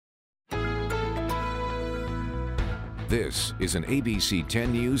This is an ABC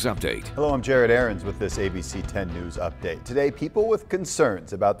 10 News Update. Hello, I'm Jared Aarons with this ABC 10 News Update. Today, people with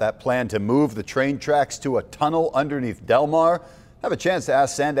concerns about that plan to move the train tracks to a tunnel underneath Delmar have a chance to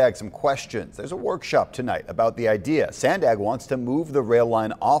ask Sandag some questions. There's a workshop tonight about the idea. Sandag wants to move the rail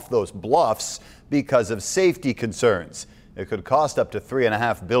line off those bluffs because of safety concerns. It could cost up to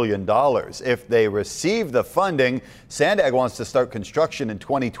 $3.5 billion. If they receive the funding, Sandag wants to start construction in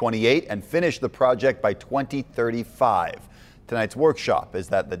 2028 and finish the project by 2035. Tonight's workshop is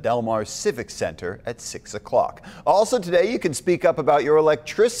at the Delmar Civic Center at 6 o'clock. Also today, you can speak up about your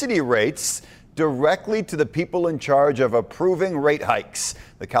electricity rates directly to the people in charge of approving rate hikes.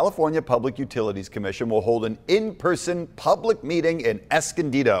 The California Public Utilities Commission will hold an in-person public meeting in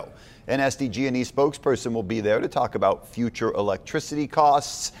Escondido. An SDG&E spokesperson will be there to talk about future electricity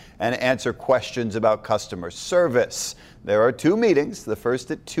costs and answer questions about customer service. There are two meetings, the first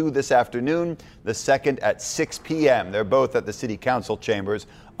at 2 this afternoon, the second at 6 p.m. They're both at the City Council chambers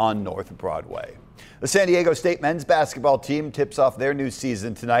on North Broadway. The San Diego State men's basketball team tips off their new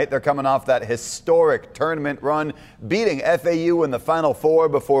season tonight. They're coming off that historic tournament run, beating FAU in the Final Four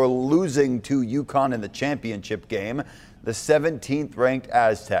before losing to UConn in the championship game. The 17th ranked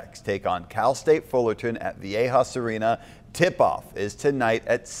Aztecs take on Cal State Fullerton at Viejas Arena. Tip-off is tonight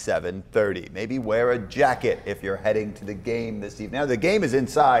at 7:30. Maybe wear a jacket if you're heading to the game this evening. Now, the game is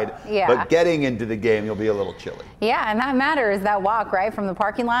inside, but getting into the game, you'll be a little chilly. Yeah, and that matters, that walk, right, from the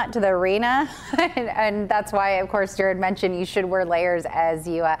parking lot to the arena. and that's why, of course, Jared mentioned you should wear layers as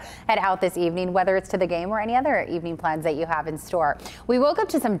you head out this evening, whether it's to the game or any other evening plans that you have in store. We woke up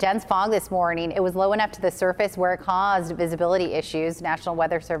to some dense fog this morning. It was low enough to the surface where it caused visibility issues. National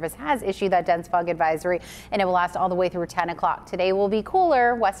Weather Service has issued that dense fog advisory, and it will last all the way through 10 o'clock. Today will be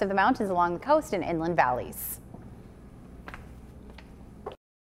cooler west of the mountains along the coast and inland valleys.